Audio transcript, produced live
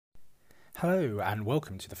Hello and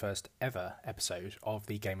welcome to the first ever episode of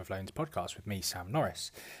the Game of Loans podcast with me, Sam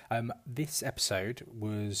Norris. This episode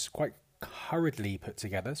was quite hurriedly put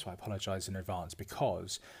together, so I apologise in advance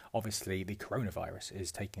because obviously the coronavirus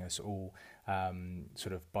is taking us all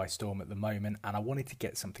sort of by storm at the moment, and I wanted to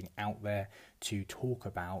get something out there to talk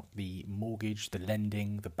about the mortgage, the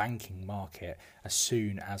lending, the banking market as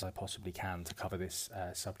soon as I possibly can to cover this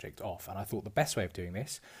subject off. And I thought the best way of doing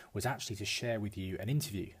this was actually to share with you an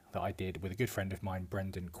interview that I did with a good friend of mine,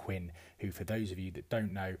 Brendan Quinn, who, for those of you that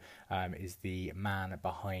don't know, is the man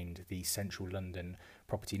behind the Central London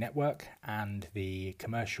Property Network and the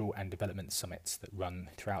commercial and development summits that run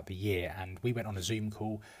throughout the year. And we went on a Zoom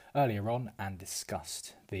call earlier on and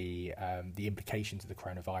discussed the implications of the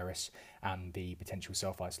coronavirus and the potential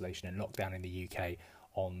self-isolation and lockdown in the UK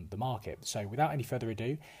on the market. So without any further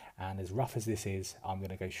ado, and as rough as this is, I'm going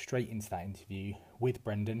to go straight into that interview with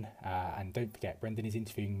Brendan. And don't forget, Brendan is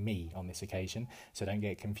interviewing me on this occasion, so don't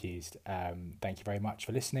get confused. Thank you very much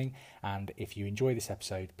for listening. And if you enjoy this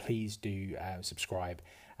episode, please do subscribe.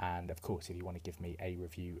 And of course, if you want to give me a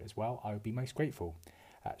review as well, I would be most grateful.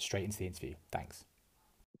 Straight into the interview. Thanks.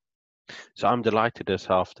 So I'm delighted this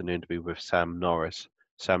afternoon to be with Sam Norris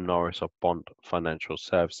of Bond Financial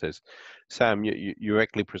Services. Sam, you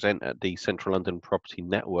regularly present at the Central London Property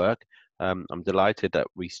Network. I'm delighted that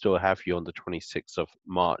we still have you on the 26th of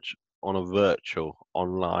March on a virtual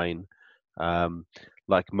online,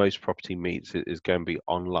 like most property meets, it is going to be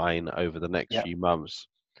online over the next few months.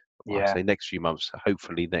 Well, I say next few months,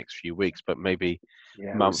 hopefully next few weeks, but maybe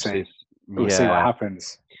months. We'll see what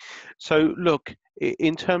happens. So look,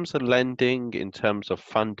 in terms of lending, in terms of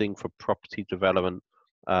funding for property development,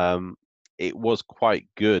 it was quite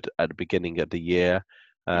good at the beginning of the year.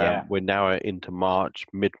 We're now into March,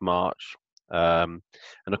 mid-March. And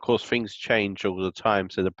of course, things change all the time.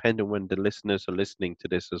 So depending when the listeners are listening to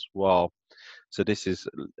this as well. So this is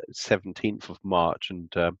 17th of March,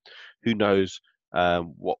 and who knows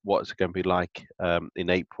what it's going to be like in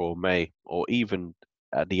April, May, or even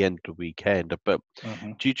at the end of the weekend. But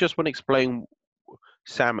do you just want to explain,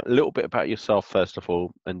 Sam, a little bit about yourself first of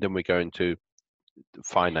all, and then we go into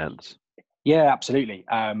finance? Yeah, absolutely.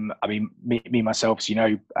 I mean, me myself, as you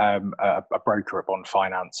know, a broker at Bond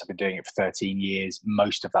Finance. I've been doing it for 13 years.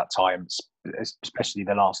 Most of that time, especially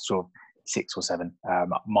the last sort of 6 or 7,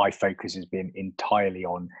 my focus has been entirely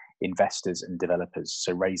on investors and developers.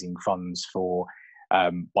 So raising funds for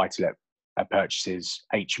buy-to-let purchases,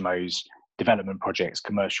 HMOs, development projects,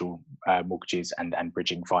 commercial mortgages, and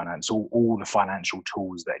bridging finance, all the financial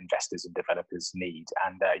tools that investors and developers need.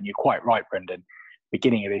 And you're quite right, Brendan.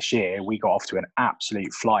 Beginning of this year, we got off to an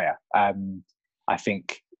absolute flyer. I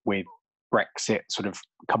think with Brexit sort of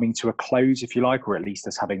coming to a close, if you like, or at least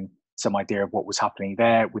us having some idea of what was happening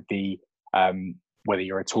there with the whether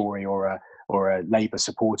you're a Tory or a Labour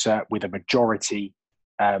supporter, with a majority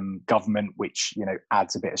government, which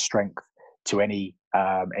adds a bit of strength to any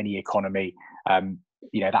economy.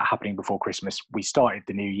 That happening before Christmas, we started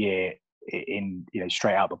the new year in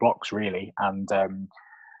straight out the blocks really, and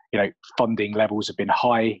funding levels have been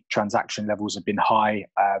high, transaction levels have been high.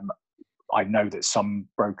 I know that some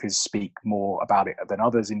brokers speak more about it than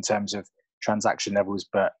others in terms of transaction levels,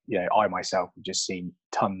 but I myself have just seen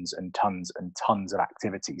tons and tons and tons of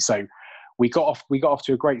activity. So we got off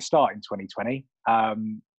to a great start in 2020.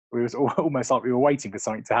 It was almost like we were waiting for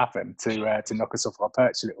something to happen to knock us off our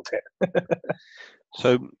perch a little bit.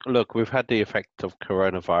 So, look, we've had the effect of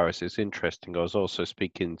coronavirus. It's interesting. I was also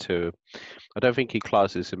speaking to, I don't think he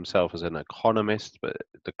classes himself as an economist, but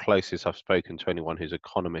the closest I've spoken to anyone who's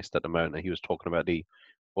economist at the moment, and he was talking about the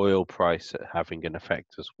oil price having an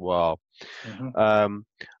effect as well.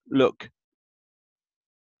 Look,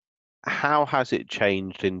 how has it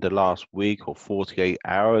changed in the last week or 48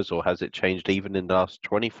 hours, or has it changed even in the last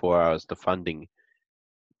 24 hours, the funding,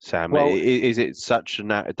 Sam? Well, is it such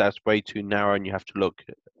that's way too narrow and you have to look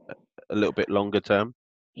a little bit longer term?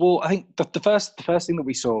 Well, I think the first thing that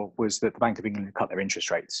we saw was that the Bank of England cut their interest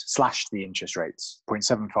rates, slashed the interest rates,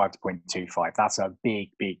 0.75 to 0.25. That's a big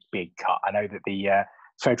cut. I know that the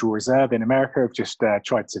Federal Reserve in America have just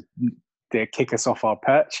tried to kick us off our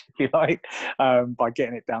perch, if you like, by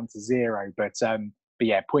getting it down to 0. But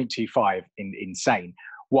yeah, 0.25, insane.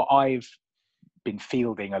 What I've been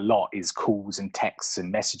fielding a lot is calls and texts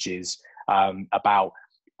and messages about,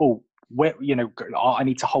 I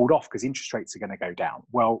need to hold off because interest rates are going to go down.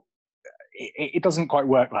 Well, it doesn't quite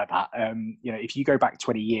work like that. If you go back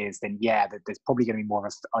 20 years, then there's probably going to be more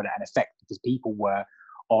of an effect because people were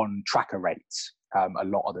on tracker rates a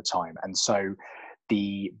lot of the time, and so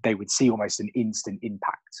they would see almost an instant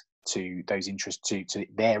impact to those to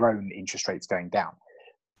their own interest rates going down.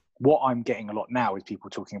 what I'm getting a lot now is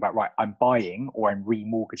people talking about, right, I'm buying or I'm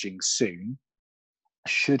remortgaging soon.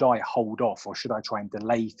 Should I hold off or should I try and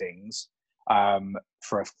delay things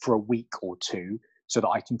for a week or two so that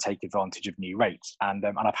I can take advantage of new rates? And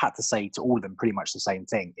I've had to say to all of them pretty much the same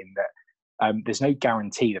thing, in that there's no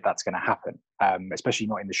guarantee that that's going to happen, especially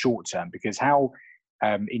not in the short term, because how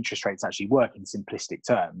interest rates actually work in simplistic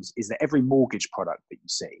terms is that every mortgage product that you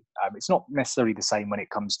see, it's not necessarily the same when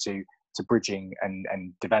it comes to bridging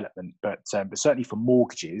and development, but certainly for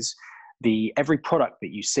mortgages, every product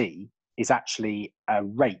that you see is actually a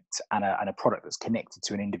rate and a product that's connected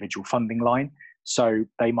to an individual funding line. So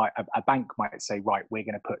a bank might say, right, we're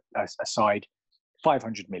going to put aside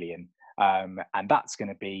 500 million, and that's going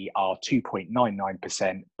to be our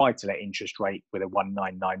 2.99% buy-to-let interest rate with a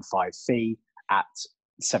 1995 fee at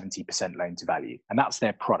 70% loan to value, and that's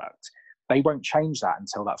their product. They won't change that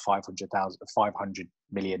until that 500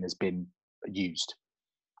 million has been used,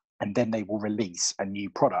 and then they will release a new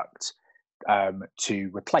product to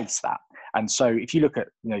replace that. And so if you look at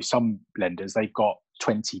some lenders, they've got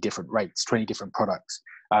 20 different rates, 20 different products.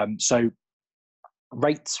 So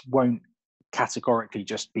rates won't categorically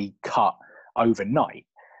just be cut overnight.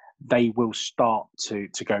 They will start to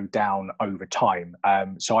go down over time.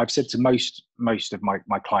 So I've said to most of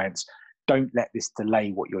my clients, don't let this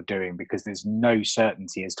delay what you're doing, because there's no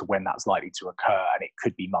certainty as to when that's likely to occur, and it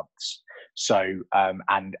could be months. So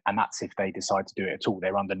and that's if they decide to do it at all.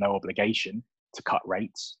 They're under no obligation to cut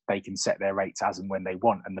rates. They can set their rates as and when they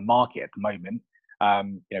want, and the market at the moment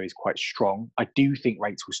is quite strong. I do think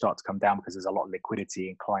rates will start to come down because there's a lot of liquidity,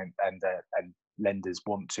 and client and lenders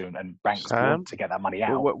want to, and banks want to get that money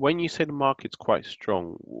out. When you say the market's quite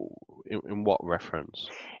strong, in what reference?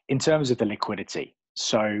 In terms of the liquidity.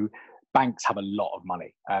 So banks have a lot of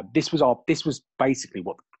money. This was basically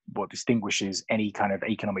what distinguishes any kind of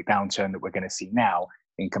economic downturn that we're going to see now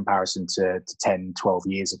in comparison to 10, 12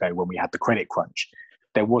 years ago when we had the credit crunch.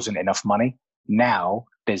 There wasn't enough money. Now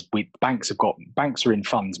banks are in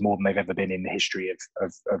funds more than they've ever been in the history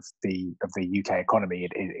of the UK economy,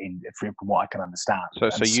 from what I can understand.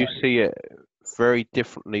 So you see it very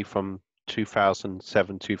differently from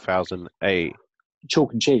 2007, 2008.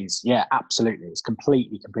 Chalk and cheese, yeah, absolutely. It's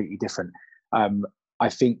completely different. I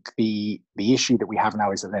think the issue that we have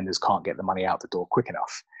now is that lenders can't get the money out the door quick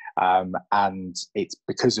enough, and it's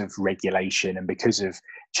because of regulation and because of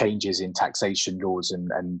changes in taxation laws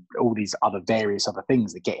and all these various other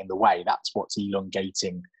things that get in the way. That's what's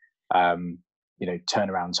elongating,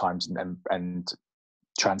 turnaround times and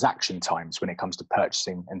transaction times when it comes to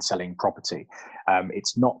purchasing and selling property.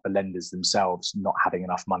 It's not the lenders themselves not having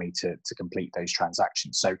enough money to complete those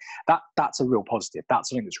transactions. So that's a real positive. That's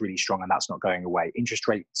something that's really strong, and that's not going away. Interest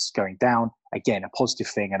rates going down, again, a positive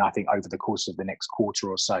thing. And I think over the course of the next quarter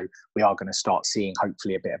or so, we are going to start seeing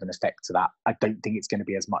hopefully a bit of an effect to that. I don't think it's going to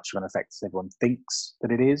be as much of an effect as everyone thinks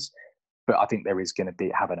that it is, but I think there is going to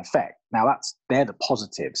have an effect. Now they're the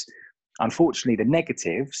positives. Unfortunately, the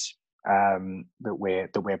negatives that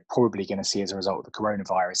we're probably going to see as a result of the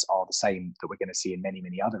coronavirus are the same that we're going to see in many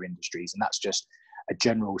other industries, and that's just a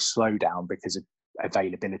general slowdown because of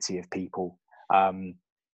availability of people.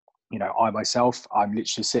 I myself, I'm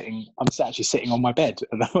actually sitting on my bed at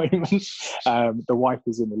the moment. The wife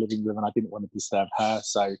is in the living room, and I didn't want to disturb her,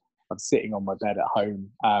 so I'm sitting on my bed at home,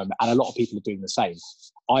 and a lot of people are doing the same.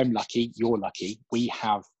 I'm lucky, you're lucky. We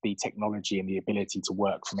have the technology and the ability to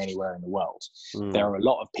work from anywhere in the world. There are a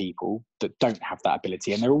lot of people that don't have that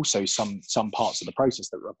ability, and there are also some parts of the process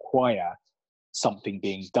that require something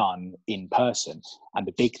being done in person. And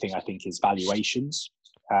the big thing, I think, is valuations.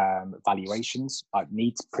 Valuations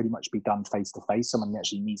need to pretty much be done face to face. Someone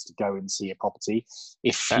actually needs to go and see a property.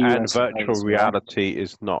 And virtual reality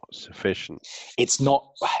is not sufficient. It's not.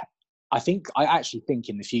 I actually think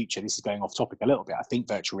in the future, this is going off topic a little bit, I think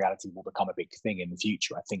virtual reality will become a big thing in the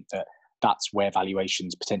future. I think that's where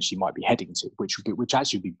valuations potentially might be heading to, which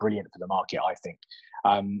actually would be brilliant for the market, I think.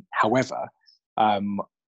 However, at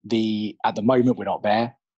the moment we're not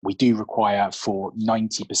there. We do require for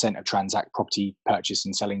 90% of property purchase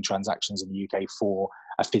and selling transactions in the UK for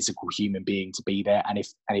a physical human being to be there. And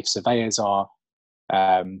if surveyors are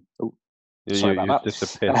sorry about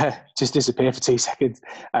that. Just disappear for 2 seconds.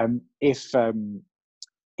 If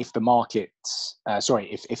the market,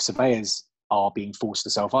 if surveyors are being forced to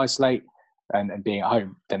self-isolate and being at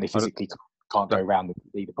home, then they physically can't go around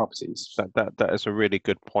the properties. That is a really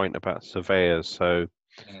good point about surveyors. So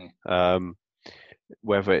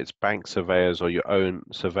whether it's bank surveyors or your own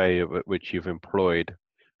surveyor which you've employed,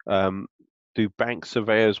 do bank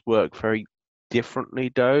surveyors work very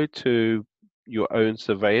differently though to your own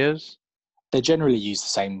surveyors? They generally use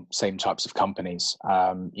the same types of companies.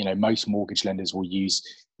 Most mortgage lenders will use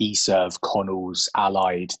eServe, Connells,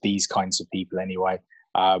 Allied, these kinds of people anyway,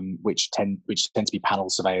 which tend to be panel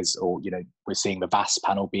surveyors, or we're seeing the VAS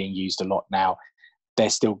panel being used a lot now. They're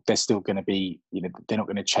still going to be, they're not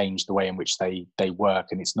going to change the way in which they work,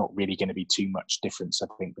 and it's not really going to be too much difference, I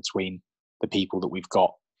think, between the people that we've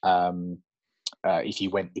got. If you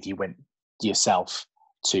went yourself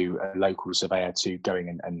to a local surveyor to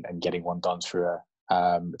going and getting one done through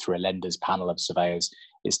a lender's panel of surveyors,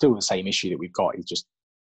 it's still the same issue that we've got. It's just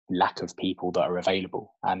lack of people that are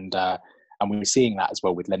available, and we're seeing that as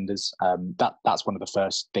well with lenders. That's one of the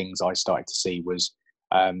first things I started to see was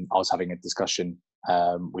I was having a discussion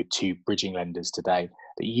with two bridging lenders today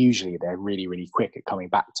that usually they're really, really quick at coming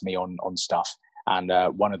back to me on stuff, and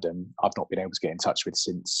one of them I've not been able to get in touch with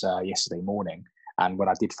since yesterday morning. And when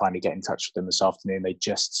I did finally get in touch with them this afternoon, they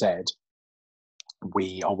just said,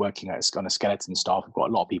 we are working on a skeleton staff. We've got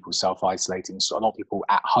a lot of people self-isolating, so a lot of people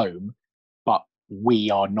at home, but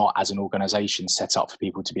we are not, as an organisation, set up for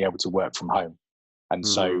people to be able to work from home. And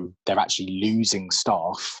so they're actually losing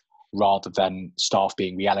staff rather than staff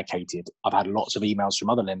being reallocated. I've had lots of emails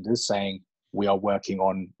from other lenders saying we are working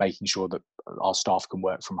on making sure that our staff can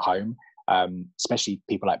work from home, especially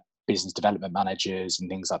people like business development managers and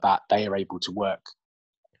things like that. They are able to work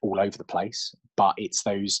all over the place, but it's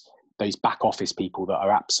those back office people that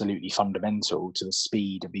are absolutely fundamental to the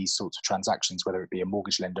speed of these sorts of transactions, whether it be a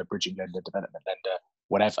mortgage lender, bridging lender, development lender,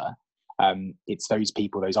 whatever. It's those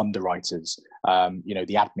people, those underwriters,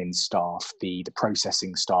 the admin staff, the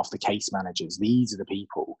processing staff, the case managers. These are the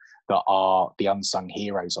people that are the unsung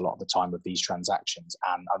heroes a lot of the time of these transactions.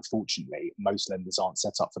 And unfortunately, most lenders aren't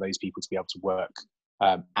set up for those people to be able to work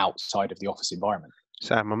outside of the office environment.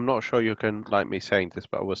 Sam, I'm not sure you can like me saying this,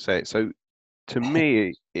 but I will say it. So to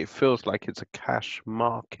me, it feels like it's a cash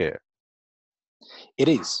market. It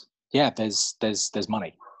is. Yeah, there's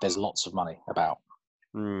money. There's lots of money about.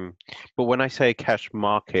 But when I say cash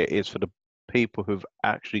market, it's for the people who've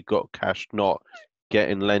actually got cash, not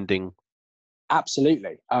getting lending.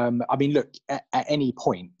 Absolutely. I mean, look, at any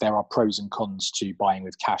point, there are pros and cons to buying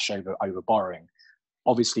with cash over borrowing.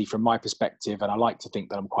 Obviously, from my perspective, and I like to think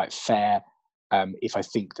that I'm quite fair, if I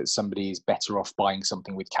think that somebody is better off buying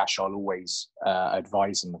something with cash, I'll always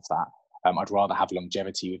advise them of that. I'd rather have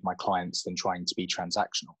longevity with my clients than trying to be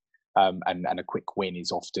transactional. And a quick win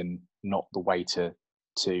is often not the way to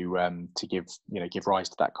give rise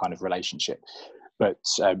to that kind of relationship. But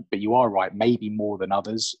you are right. Maybe more than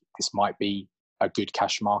others, this might be a good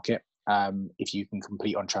cash market. If you can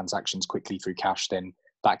complete on transactions quickly through cash, then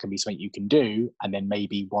that can be something you can do. And then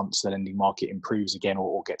maybe once the lending market improves again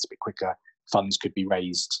or gets a bit quicker, funds could be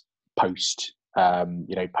raised post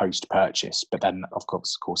purchase. But then of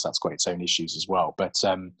course that's got its own issues as well. But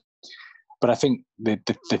I think the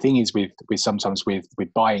thing is with sometimes with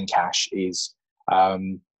buying cash is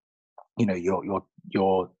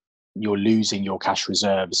you're losing your cash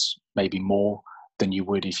reserves maybe more than you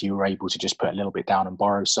would if you were able to just put a little bit down and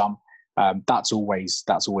borrow some. That's always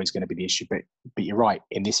going to be the issue. But you're right.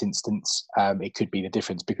 In this instance, it could be the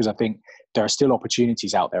difference, because I think there are still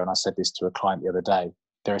opportunities out there. And I said this to a client the other day.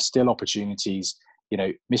 There are still opportunities.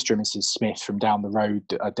 Mr. and Mrs. Smith from down the road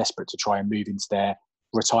that are desperate to try and move into their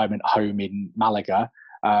retirement home in Malaga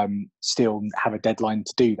still have a deadline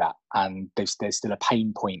to do that, and there's still a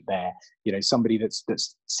pain point there. Somebody that's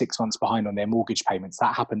 6 months behind on their mortgage payments,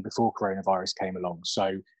 that happened before coronavirus came along.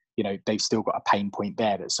 So they've still got a pain point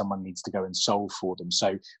there that someone needs to go and solve for them.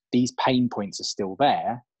 So these pain points are still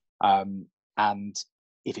there, and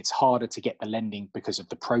if it's harder to get the lending because of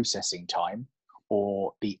the processing time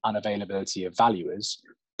or the unavailability of valuers,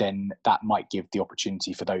 then that might give the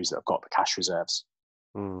opportunity for those that have got the cash reserves.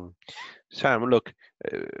 Sam, look,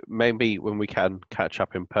 maybe when we can catch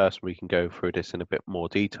up in person, we can go through this in a bit more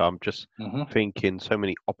detail. I'm just thinking so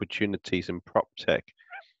many opportunities in prop tech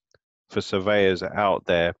for surveyors out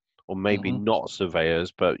there, or maybe not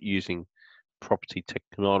surveyors, but using property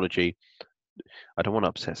technology. I don't want to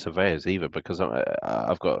upset surveyors either, because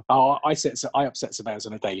I've got. Oh, I upset surveyors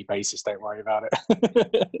on a daily basis. Don't worry about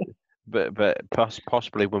it. but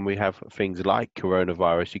possibly when we have things like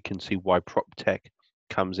coronavirus, you can see why prop tech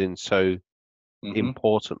comes in so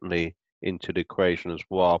importantly into the equation as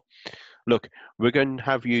well. Look, we're going to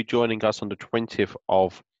have you joining us on the 20th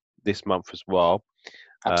of this month as well,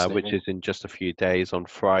 which is in just a few days, on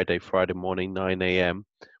Friday morning, 9 a.m.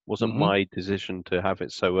 Wasn't my decision to have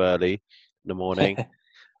it so early in the morning.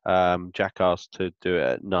 Jack asked to do it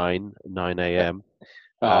at 9 a.m.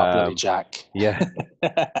 Bloody Jack. Yeah.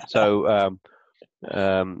 So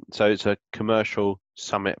it's a commercial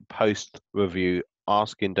summit post review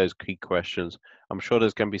asking those key questions. I'm sure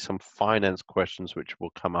there's going to be some finance questions which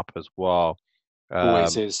will come up as well.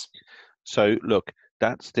 Always is. So look,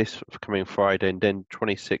 that's this coming Friday, and then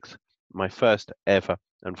 26th, my first ever,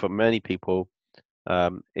 and for many people,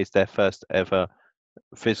 it's their first ever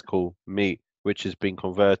physical meet, which has been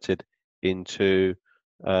converted into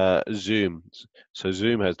Zoom. So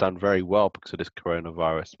Zoom has done very well because of this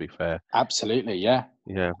coronavirus, to be fair. Absolutely, yeah.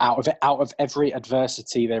 Yeah. Out of every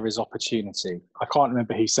adversity, there is opportunity. I can't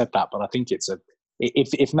remember who said that, but I think it's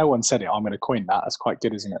if no one said it, I'm going to coin that. That's quite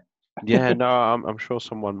good, isn't it? Yeah, no, I'm sure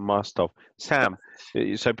someone must have. Sam,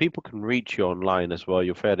 so people can reach you online as well.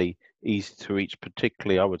 You're fairly easy to reach,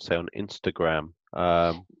 particularly, I would say, on Instagram.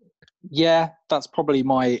 Yeah, that's probably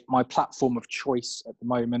my platform of choice at the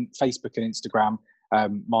moment. Facebook and Instagram.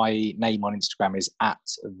 My name on Instagram is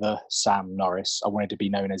 @the_Sam_Norris. I wanted to be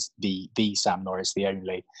known as the Sam Norris, the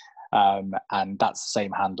only, and that's the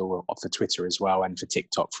same handle for Twitter as well, and for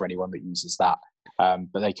TikTok for anyone that uses that.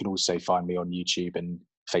 But they can also find me on YouTube and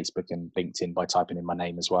Facebook and LinkedIn by typing in my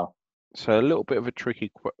name as well. So a little bit of a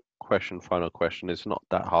tricky final question. It's not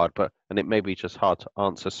that hard, and it may be just hard to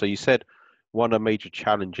answer. So you said one of the major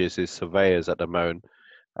challenges is surveyors at the moment.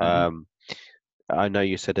 I know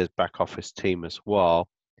you said there's back office team as well,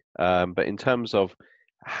 but in terms of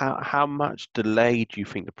how much delayed do you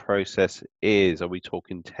think the process is? Are we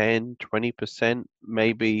talking 10, 20%?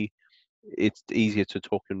 Maybe it's easier to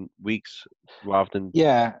talk in weeks rather than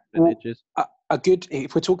percentages. A good,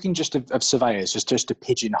 if we're talking just of surveyors, just to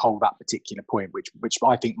pigeonhole that particular point, which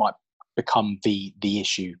I think might become the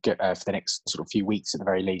issue for the next sort of few weeks at the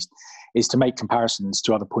very least, is to make comparisons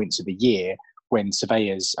to other points of the year when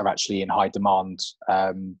surveyors are actually in high demand,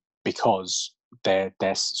 because they're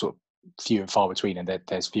sort of few and far between, and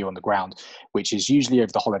there's few on the ground, which is usually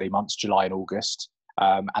over the holiday months, July and August,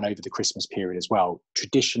 and over the Christmas period as well.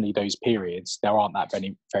 Traditionally, those periods, there aren't that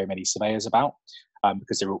very many surveyors about,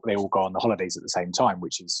 because they all go on the holidays at the same time,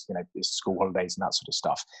 which is, school holidays and that sort of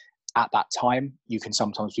stuff. At that time, you can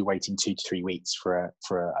sometimes be waiting 2 to 3 weeks for a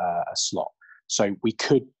slot. So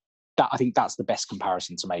I think that's the best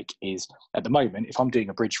comparison to make. Is at the moment, if I'm doing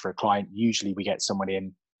a bridge for a client, usually we get someone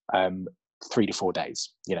in 3 to 4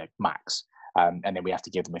 days, max, and then we have to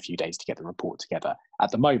give them a few days to get the report together.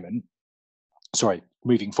 At the moment,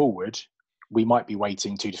 moving forward, we might be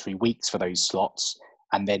waiting 2 to 3 weeks for those slots,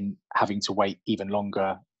 and then having to wait even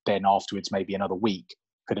longer then afterwards, maybe another week,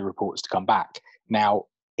 for the reports to come back. Now,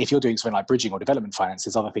 if you're doing something like bridging or development finance,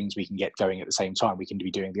 there's other things we can get going at the same time. We can be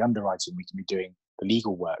doing the underwriting, we can be doing the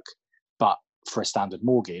legal work. But for a standard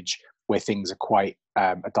mortgage, where things are quite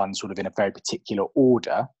are done sort of in a very particular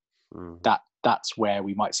order, that's where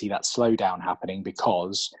we might see that slowdown happening,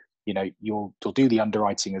 because you'll do the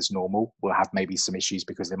underwriting as normal. We'll have maybe some issues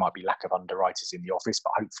because there might be lack of underwriters in the office,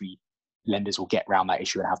 but hopefully lenders will get around that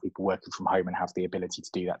issue and have people working from home and have the ability to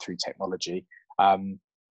do that through technology.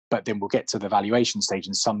 But then we'll get to the valuation stage,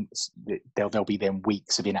 and there'll be then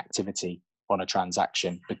weeks of inactivity on a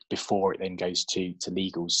transaction before it then goes to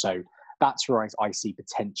legals. So that's where I see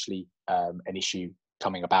potentially an issue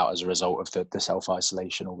coming about as a result of the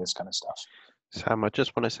self-isolation, all this kind of stuff. Sam, I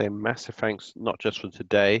just want to say massive thanks, not just for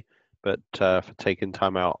today, but for taking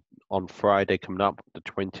time out on Friday coming up, the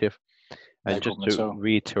 20th. And just to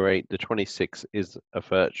reiterate, the 26th is a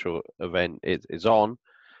virtual event. It is on,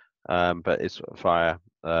 but it's via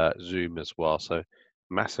Zoom as well. So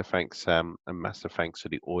massive thanks, Sam, and massive thanks to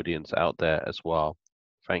the audience out there as well.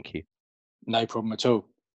 Thank you. No problem at all.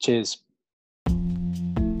 Cheers.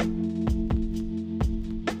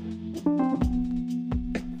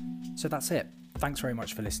 So that's it. Thanks very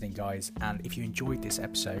much for listening, guys, and if you enjoyed this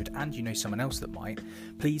episode and you know someone else that might,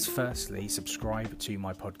 please firstly subscribe to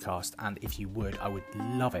my podcast, and if you would, I would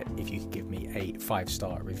love it if you could give me a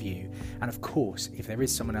 5-star review. And of course, if there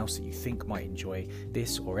is someone else that you think might enjoy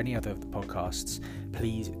this or any other of the podcasts,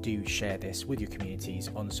 please do share this with your communities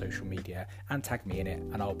on social media and tag me in it,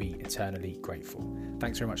 and I'll be eternally grateful.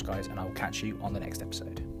 Thanks very much, guys, and I will catch you on the next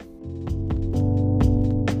episode.